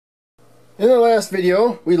In the last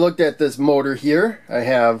video, we looked at this motor here. I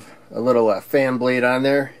have a little fan blade on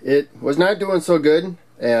there. It was not doing so good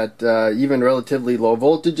at even relatively low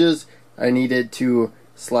voltages. I needed to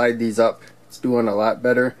slide these up. It's doing a lot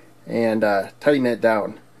better and tighten it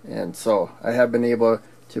down. And so I have been able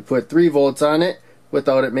to put 3 volts on it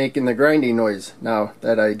without it making the grinding noise now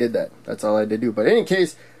that I did that. That's all I had to do. But in any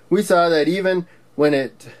case, we saw that even when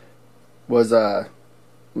it was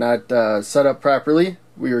not set up properly,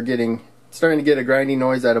 we were starting to get a grinding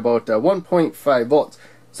noise at about 1.5 volts.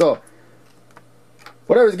 So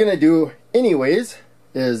what I was going to do anyways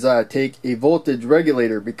is take a voltage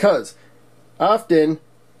regulator, because often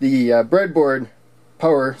the breadboard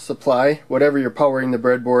power supply, whatever you're powering the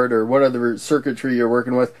breadboard or what other circuitry you're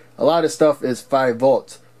working with, a lot of stuff is 5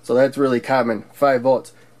 volts. So that's really common, 5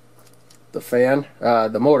 volts. The fan,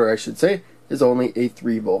 the motor I should say, is only a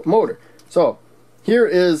 3 volt motor. So here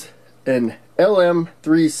is an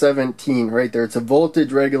LM317 right there. It's a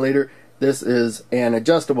voltage regulator. This is an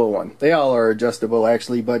adjustable one. They all are adjustable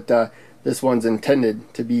actually, but this one's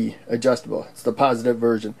intended to be adjustable. It's the positive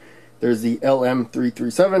version. There's the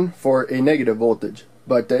LM337 for a negative voltage.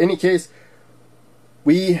 But in any case,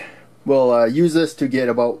 we will use this to get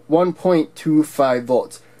about 1.25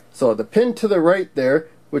 volts. So the pin to the right there,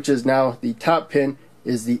 which is now the top pin,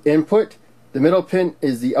 is the input. The middle pin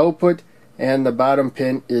is the output, and the bottom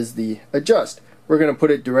pin is the adjust. We're going to put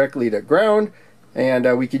it directly to ground,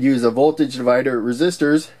 and we could use a voltage divider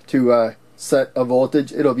resistors to set a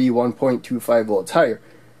voltage. It'll be 1.25 volts higher.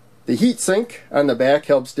 The heat sink on the back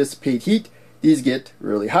helps dissipate heat. These get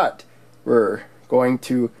really hot. We're going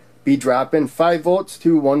to be dropping 5 volts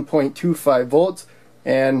to 1.25 volts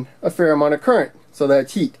and a fair amount of current, so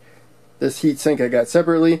that's heat. This heat sink I got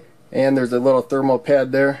separately, and there's a little thermal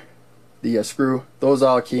pad there, the screw. Those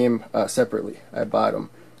all came separately. I bought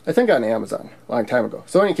them, I think, on Amazon a long time ago.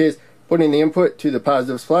 So in any case, putting the input to the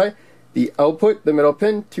positive supply, the output, the middle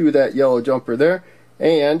pin, to that yellow jumper there,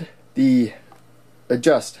 and the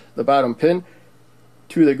adjust, the bottom pin,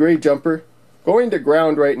 to the gray jumper, going to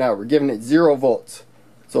ground right now. We're giving it 0 volts.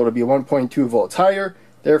 So it'll be 1.2 volts higher,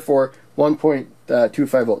 therefore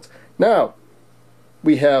 1.25 volts. Now,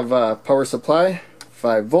 we have power supply,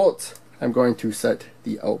 5 volts. I'm going to set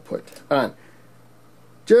the output on.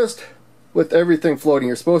 Just with everything floating,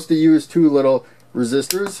 you're supposed to use 2 little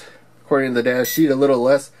resistors, according to the dash sheet, a little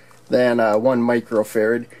less than 1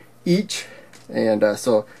 microfarad each. And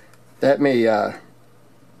so that may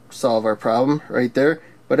solve our problem right there.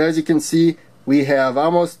 But as you can see, we have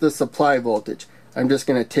almost the supply voltage. I'm just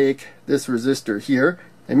going to take this resistor here,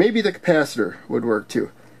 and maybe the capacitor would work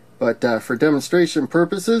too. But for demonstration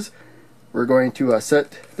purposes, we're going to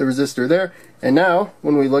set the resistor there. And now,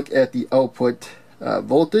 when we look at the output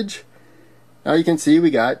voltage, now you can see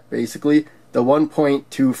we got basically the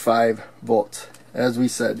 1.25 volts, as we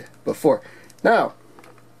said before. Now,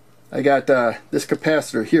 I got this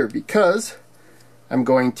capacitor here because I'm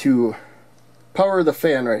going to power the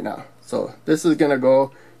fan right now. So this is going to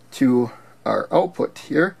go to our output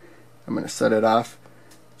here. I'm going to set it off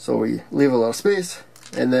so we leave a little space.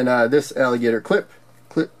 And then this alligator clip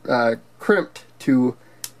crimped to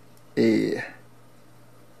a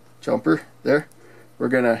jumper there. We're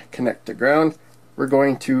going to connect to ground. We're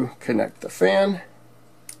going to connect the fan,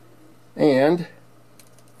 and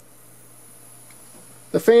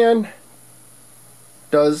the fan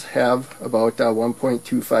does have about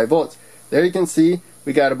 1.25 volts. There you can see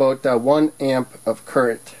we got about 1 amp of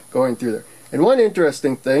current going through there. And one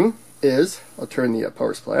interesting thing is, I'll turn the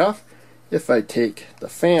power supply off. If I take the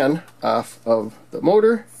fan off of the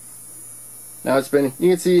motor, now it's spinning.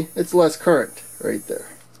 You can see it's less current right there.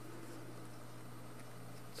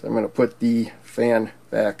 So I'm going to put the fan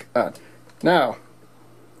back on. Now,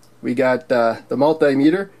 we got the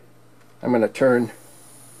multimeter. I'm going to turn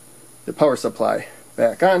the power supply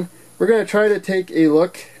back on. We're going to try to take a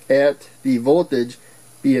look at the voltage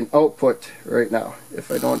being output right now.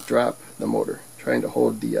 If I don't drop the motor, trying to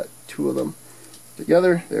hold the 2 of them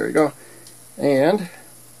together. There we go. And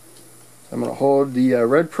I'm going to hold the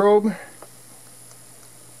red probe,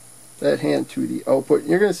 that hand to the output.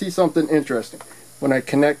 You're going to see something interesting. When I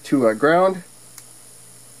connect to a ground,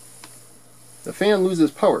 the fan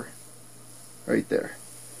loses power right there.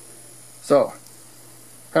 So,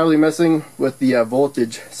 probably messing with the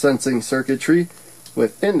voltage sensing circuitry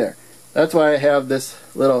within there. That's why I have this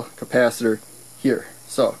little capacitor here.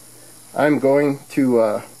 So, I'm going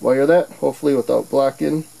to wire that, hopefully without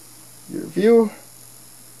blocking your view,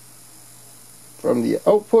 from the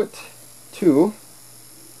output to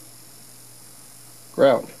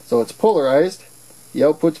ground. So it's polarized. The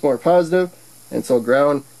output's more positive, and so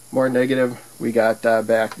ground more negative we got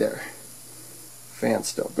back there. Fan's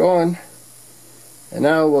still going. And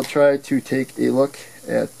now we'll try to take a look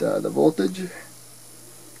at the voltage.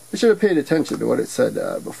 I should have paid attention to what it said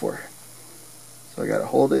before. So I gotta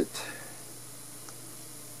hold it.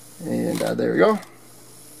 And there we go.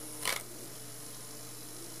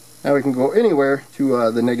 Now we can go anywhere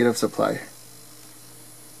to the negative supply.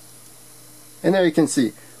 And there you can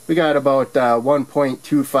see, we got about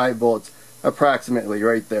 1.25 volts approximately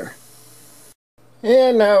right there.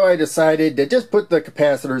 And now I decided to just put the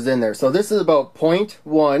capacitors in there. So this is about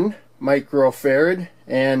 0.1 microfarad,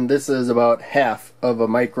 and this is about half of a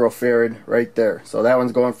microfarad right there. So that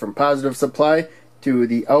one's going from positive supply to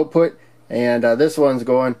the output, and this one's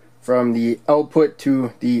going from the output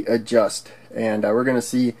to the adjust. And we're going to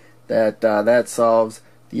see that that solves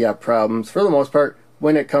the problems for the most part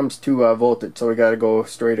when it comes to voltage. So we got to go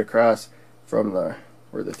straight across from the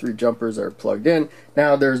where the 3 jumpers are plugged in.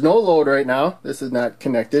 Now there's no load right now. This is not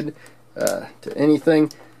connected to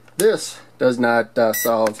anything. This does not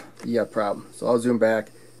solve the problem. So I'll zoom back.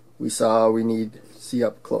 We saw we need see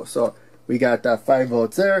up close. So we got 5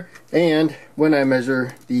 volts there, and when I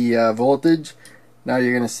measure the voltage, now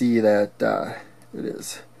you're going to see that it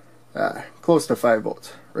is close to 5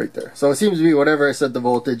 volts right there. So it seems to be whatever I set the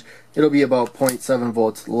voltage, it'll be about 0.7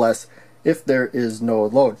 volts less if there is no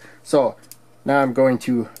load. So now I'm going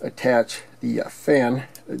to attach the fan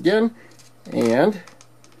again, and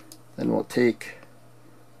then we'll take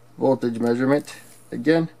voltage measurement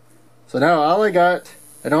again. So now all I got,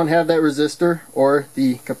 I don't have that resistor or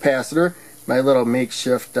the capacitor, my little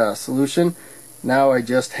makeshift solution. Now I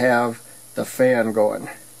just have the fan going,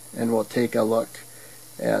 and we'll take a look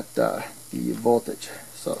at the voltage.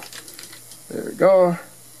 So there we go,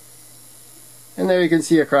 and there you can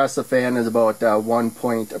see across the fan is about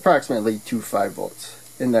approximately 2.5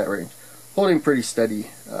 volts, in that range, holding pretty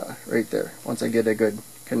steady right there once I get a good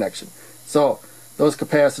connection. So those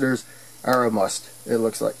capacitors are a must, it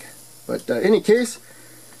looks like. But in any case,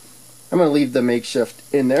 I'm going to leave the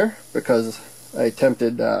makeshift in there because I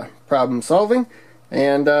attempted problem solving,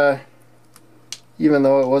 and even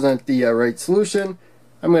though it wasn't the right solution,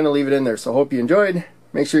 I'm going to leave it in there. So hope you enjoyed.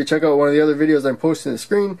 Make sure you check out one of the other videos I'm posting on the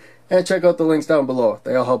screen, and check out the links down below.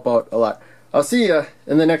 They all help out a lot. I'll see you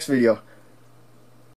in the next video.